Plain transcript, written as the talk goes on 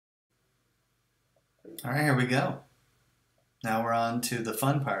All right, here we go. Now we're on to the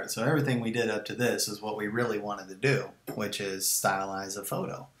fun part. So everything we did up to this is what we really wanted to do, which is stylize a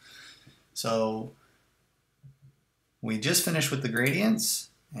photo. So we just finished with the gradients,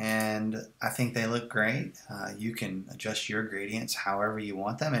 and I think they look great. You can adjust your gradients however you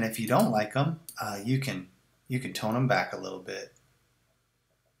want them, and if you don't like them, you can tone them back a little bit,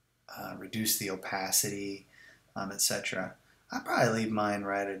 reduce the opacity, etc. I probably leave mine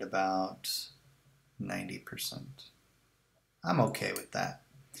right at about 90%. I'm okay with that.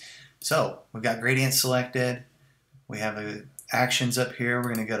 So we've got gradients selected. We have actions up here.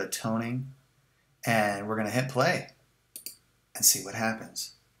 We're going to go to toning, and we're going to hit play and see what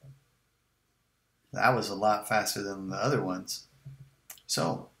happens. That was a lot faster than the other ones.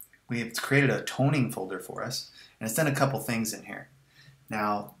 So we've created a toning folder for us, and it's done a couple things in here.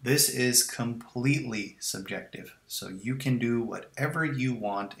 Now, this is completely subjective, so you can do whatever you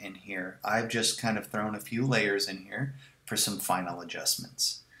want in here. I've just kind of thrown a few layers in here for some final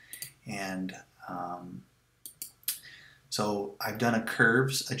adjustments. And so I've done a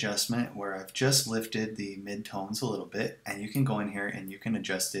curves adjustment where I've just lifted the midtones a little bit, and you can go in here and you can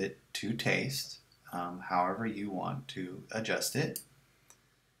adjust it to taste, however you want to adjust it.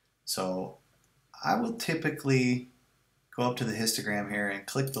 So I will typically go up to the histogram here and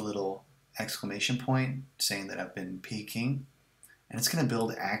click the little exclamation point saying that I've been peaking, and it's going to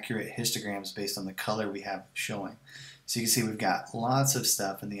build accurate histograms based on the color we have showing. So you can see we've got lots of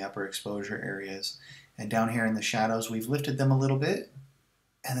stuff in the upper exposure areas, and down here in the shadows we've lifted them a little bit,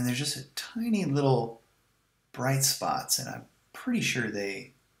 and then there's just a tiny little bright spots, and I'm pretty sure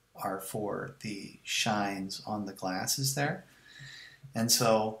they are for the shines on the glasses there. And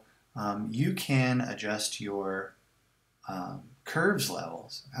so you can adjust your curves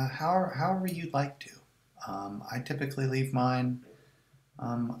levels however you'd like to. I typically leave mine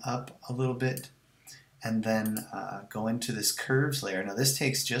up a little bit and then go into this curves layer. Now this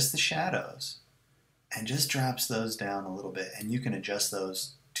takes just the shadows and just drops those down a little bit, and you can adjust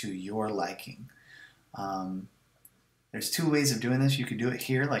those to your liking. There's two ways of doing this. You can do it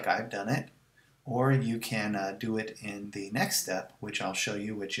here like I've done it, or you can do it in the next step, which I'll show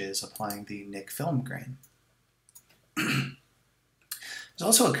you, which is applying the Nik film grain. There's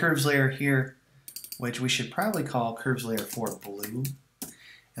also a curves layer here, which we should probably call curves layer 4 blue.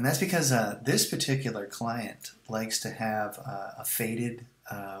 And that's because this particular client likes to have a faded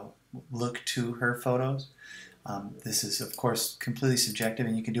look to her photos. This is, of course, completely subjective,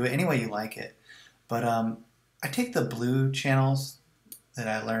 and you can do it any way you like it. But I take the blue channels that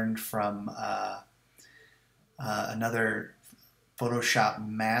I learned from another Photoshop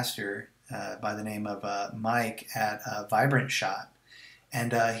master by the name of Mike at Vibrant Shot.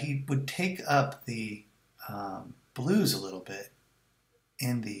 And he would take up the blues a little bit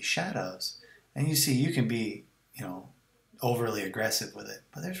in the shadows. And you see, you can be, overly aggressive with it,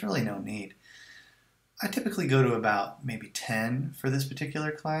 but there's really no need. I typically go to about maybe 10 for this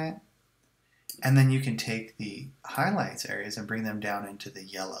particular client. And then you can take the highlights areas and bring them down into the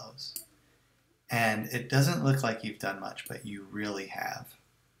yellows. And it doesn't look like you've done much, but you really have.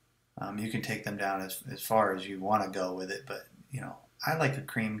 You can take them down as far as you want to go with it, but I like a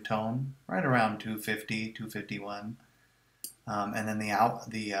cream tone right around 250, 251. And then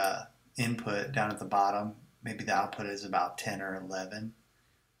the input down at the bottom, maybe the output is about 10 or 11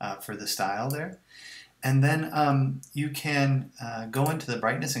 for the style there. And then you can go into the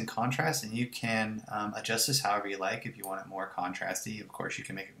brightness and contrast, and you can adjust this however you like. If you want it more contrasty, of course you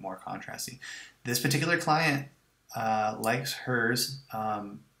can make it more contrasty. This particular client likes hers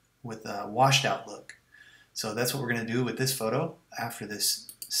with a washed out look. So that's what we're going to do with this photo after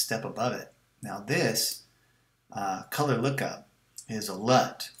this step above it. Now this color lookup is a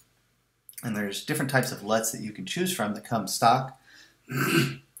LUT. And there's different types of LUTs that you can choose from that come stock,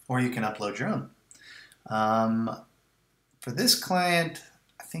 or you can upload your own. For this client,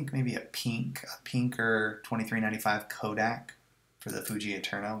 I think maybe a pinker 2395 Kodak for the Fuji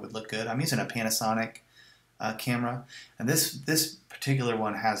Eterna would look good. I'm using a Panasonic camera, and this particular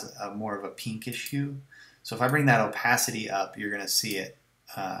one has more of a pinkish hue. So if I bring that opacity up, you're going to see it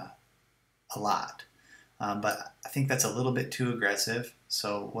a lot. But I think that's a little bit too aggressive.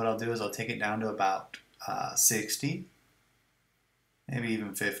 So what I'll do is I'll take it down to about 60, maybe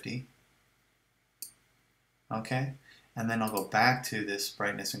even 50. Okay, and then I'll go back to this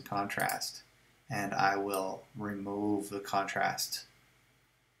brightness and contrast, and I will remove the contrast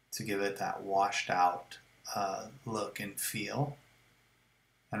to give it that washed out look and feel.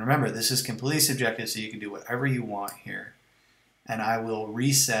 And remember, this is completely subjective, so you can do whatever you want here. And I will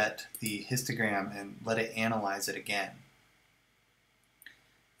reset the histogram and let it analyze it again.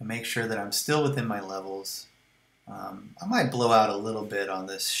 and make sure that I'm still within my levels. I might blow out a little bit on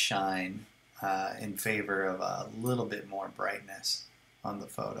this shine in favor of a little bit more brightness on the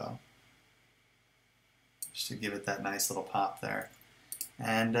photo, just to give it that nice little pop there.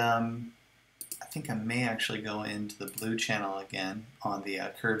 And I think I may actually go into the blue channel again on the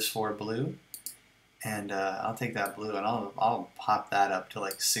Curves 4 blue, and I'll take that blue and I'll pop that up to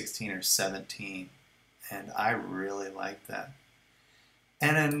like 16 or 17, and I really like that.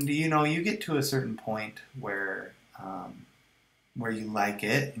 And then, you know, you get to a certain point where you like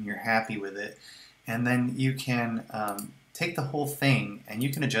it and you're happy with it, and then you can take the whole thing and you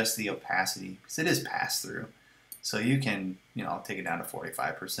can adjust the opacity, because it is pass-through. So you can, you know, take it down to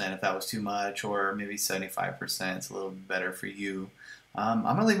 45% if that was too much, or maybe 75%. It's a little better for you. I'm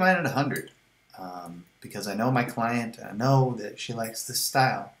going to leave mine at 100 because I know my client, and I know that she likes this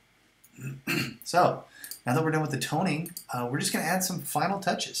style. So now that we're done with the toning, we're just going to add some final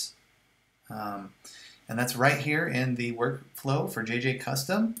touches. And that's right here in the workflow for JJ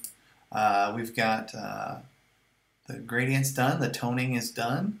Custom. We've got the gradients done, the toning is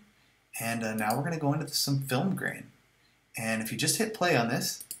done, and now we're going to go into some film grain. And if you just hit play on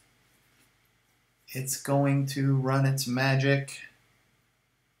this, it's going to run its magic,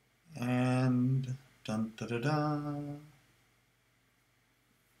 and dun da da da.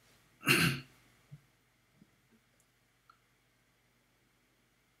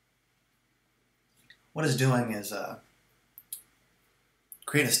 What it's doing is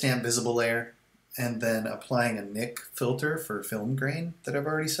create a stamp visible layer and then applying a Nick filter for film grain that I've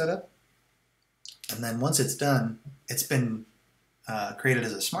already set up. And then once it's done, it's been created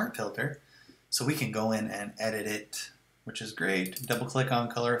as a smart filter, so we can go in and edit it, which is great. Double click on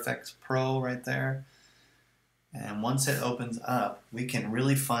Color Effects Pro right there. And once it opens up, we can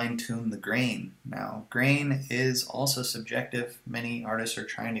really fine tune the grain. Now, grain is also subjective. Many artists are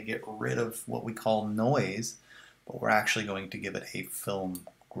trying to get rid of what we call noise, but we're actually going to give it a film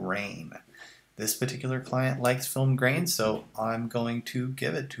grain. This particular client likes film grain, so I'm going to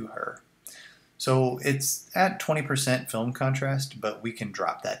give it to her. So it's at 20% film contrast, but we can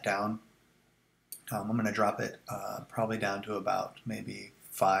drop that down. I'm going to drop it probably down to about maybe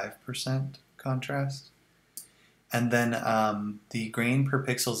 5% contrast. And then the grain per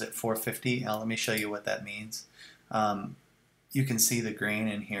pixel is at 450. Now let me show you what that means. You can see the grain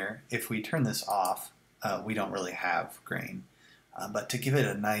in here. If we turn this off, we don't really have grain. But to give it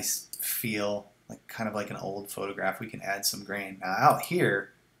a nice feel, like kind of like an old photograph, we can add some grain. Now out here,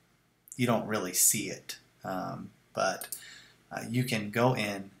 you don't really see it, but you can go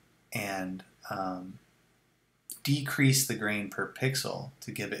in and decrease the grain per pixel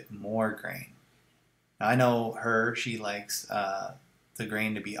to give it more grain. Now, I know she likes the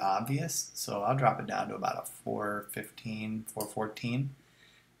grain to be obvious, so I'll drop it down to about a 415, 414,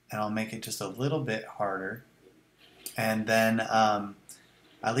 and I'll make it just a little bit harder. And then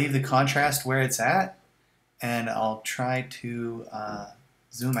I leave the contrast where it's at, and I'll try to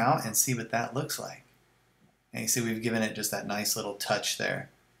zoom out and see what that looks like. And you see we've given it just that nice little touch there,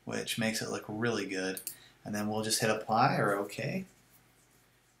 which makes it look really good. And then we'll just hit apply or OK,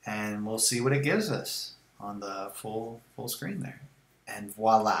 and we'll see what it gives us on the full screen there. And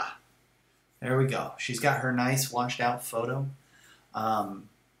voila, there we go. She's got her nice washed out photo.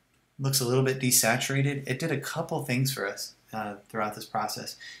 Looks a little bit desaturated. It did a couple things for us throughout this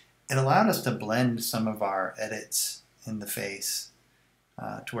process. It allowed us to blend some of our edits in the face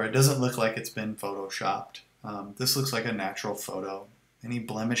to where it doesn't look like it's been photoshopped. This looks like a natural photo. Any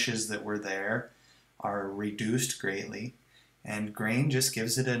blemishes that were there are reduced greatly, and grain just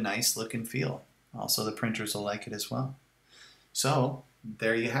gives it a nice look and feel. Also, the printers will like it as well. So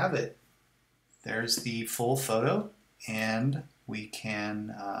there you have it. There's the full photo, and we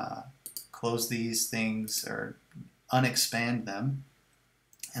can close these things or unexpand them.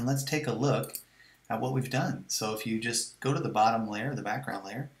 And let's take a look at what we've done. So if you just go to the bottom layer, the background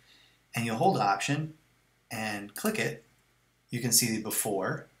layer, and you hold Option and click it, you can see the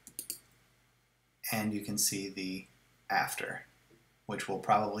before and you can see the after, which will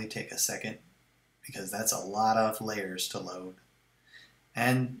probably take a second because that's a lot of layers to load.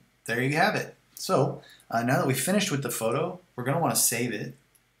 And there you have it. So now that we've finished with the photo, we're going to want to save it.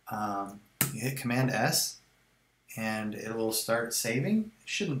 You hit Command S and it will start saving. It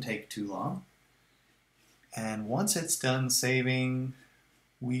shouldn't take too long. And once it's done saving,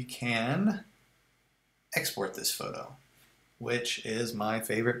 we can export this photo, which is my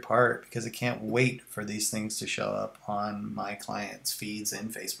favorite part because I can't wait for these things to show up on my clients' feeds in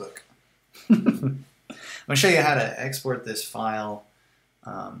Facebook. I'm going to show you how to export this file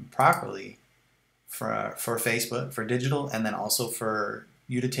properly for Facebook, for digital, and then also for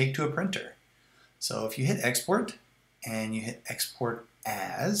you to take to a printer. So if you hit export and you hit export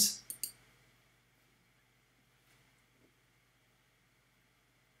as,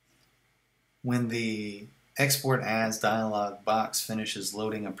 when the export as dialog box finishes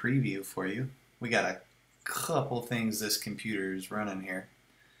loading a preview for you, we got a couple things this computer is running here.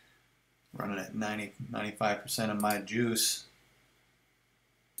 Running at 95% of my juice.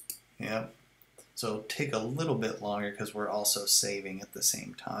 Yep. So it'll take a little bit longer because we're also saving at the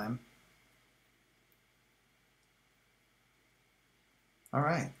same time. All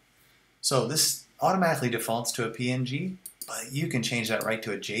right. So this automatically defaults to a PNG, but you can change that right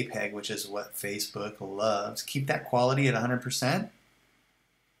to a JPEG, which is what Facebook loves. Keep that quality at 100%.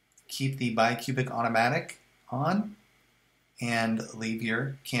 Keep the bicubic automatic on, and leave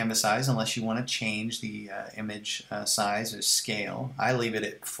your canvas size unless you want to change the image size or scale. I leave it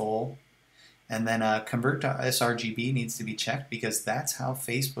at full. And then convert to sRGB needs to be checked because that's how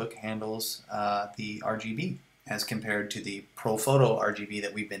Facebook handles the RGB as compared to the ProPhoto RGB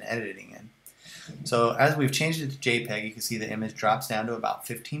that we've been editing in. So as we've changed it to JPEG, you can see the image drops down to about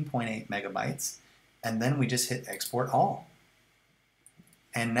 15.8 megabytes, and then we just hit export all.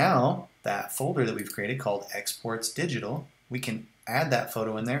 And now that folder that we've created called Exports Digital, we can add that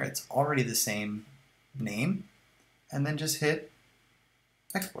photo in there. It's already the same name, and then just hit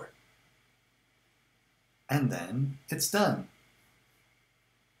export. And then it's done.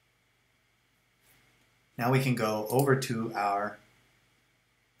 Now we can go over to our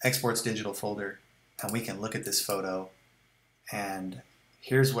Exports Digital folder and we can look at this photo, and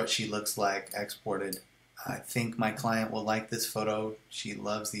here's what she looks like exported. I think my client will like this photo. She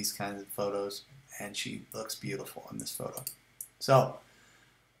loves these kinds of photos and she looks beautiful in this photo. So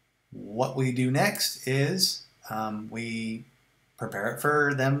what we do next is we prepare it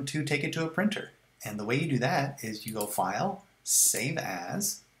for them to take it to a printer. And the way you do that is you go File, Save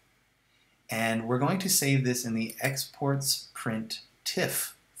As, and we're going to save this in the Exports Print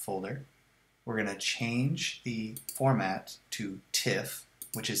TIFF folder. We're going to change the format to TIFF,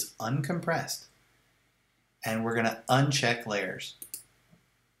 which is uncompressed, and we're going to uncheck layers.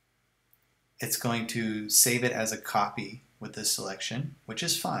 It's going to save it as a copy with this selection, which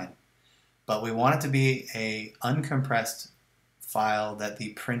is fine, but we want it to be a uncompressed file that the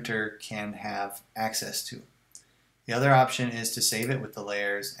printer can have access to. The other option is to save it with the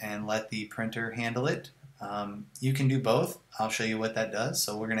layers and let the printer handle it. You can do both. I'll show you what that does.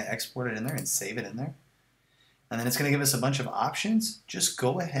 So we're going to export it in there and save it in there. And then it's going to give us a bunch of options. Just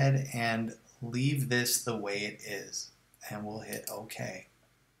go ahead and leave this the way it is. And we'll hit OK.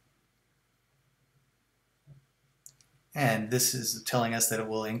 And this is telling us that it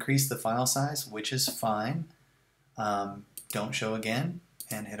will increase the file size, which is fine. Don't show again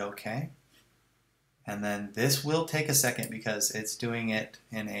and hit OK. And then this will take a second because it's doing it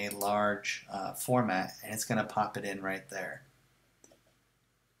in a large format, and it's going to pop it in right there.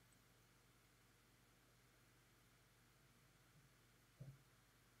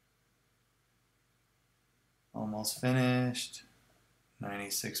 Almost finished.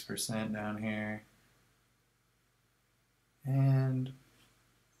 96% down here. And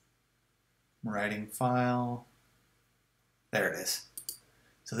writing file. There it is.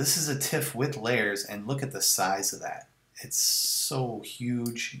 So this is a TIFF with layers, and look at the size of that. It's so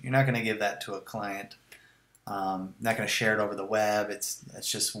huge. You're not going to give that to a client. Not going to share it over the web. It's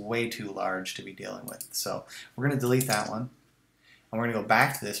just way too large to be dealing with. So we're going to delete that one. And we're going to go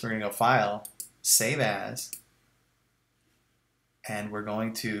back to this. We're going to go File, Save As, and we're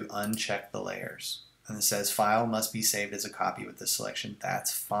going to uncheck the layers. And it says File must be saved as a copy with this selection.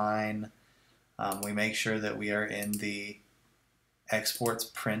 That's fine. We make sure that we are in the Exports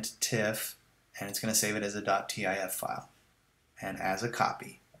Print TIFF, and it's going to save it as a .tif file and as a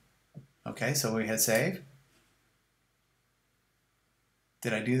copy. Okay, so we hit save.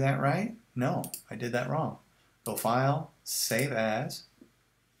 Did I do that right? No, I did that wrong. Go File, Save As.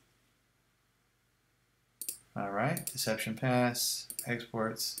 All right, Deception Pass,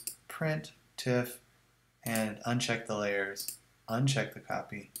 Exports, Print, TIFF, and uncheck the layers, uncheck the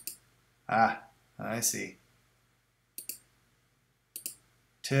copy. Ah, I see.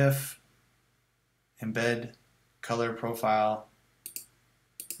 TIFF, embed, color profile.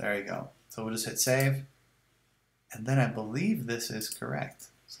 There you go. So we'll just hit save. And then I believe this is correct.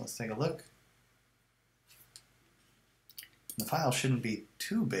 So let's take a look. The file shouldn't be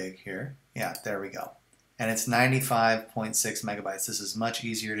too big here. Yeah, there we go. And it's 95.6 megabytes. This is much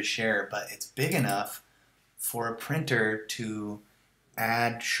easier to share, but it's big enough for a printer to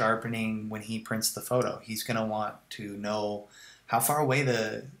add sharpening when he prints the photo. He's going to want to know how far away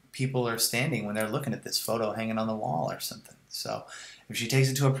the people are standing when they're looking at this photo hanging on the wall or something. So If she takes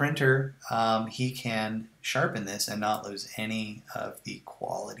it to a printer, he can sharpen this and not lose any of the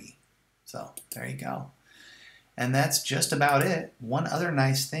quality. So there you go. And that's just about it. One other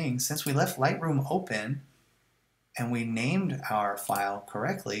nice thing, since we left Lightroom open and we named our file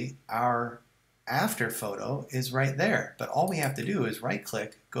correctly, our after photo is right there. But all we have to do is right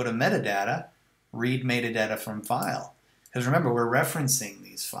click, go to metadata, read metadata from file. Because remember, we're referencing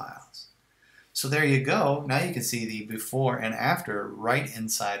these files. So there you go. Now you can see the before and after right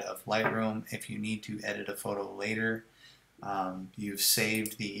inside of Lightroom. If you need to edit a photo later, you've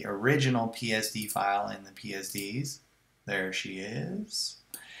saved the original PSD file in the PSDs. There she is.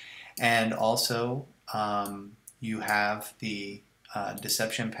 And also, you have the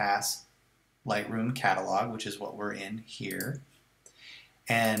Deception Pass Lightroom catalog, which is what we're in here.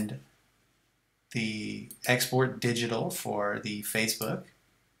 And the export digital for the Facebook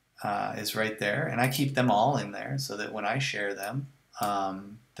is right there. And I keep them all in there so that when I share them,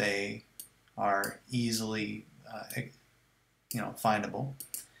 they are easily findable.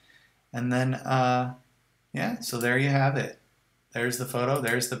 And then, yeah, so there you have it. There's the photo,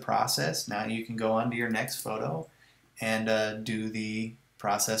 there's the process. Now you can go on to your next photo and do the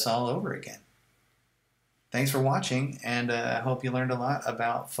process all over again. Thanks for watching, and I hope you learned a lot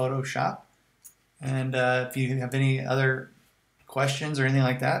about Photoshop. And if you have any other questions or anything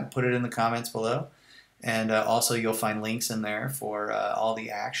like that, put it in the comments below. And also you'll find links in there for all the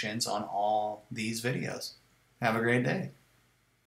actions on all these videos. Have a great day.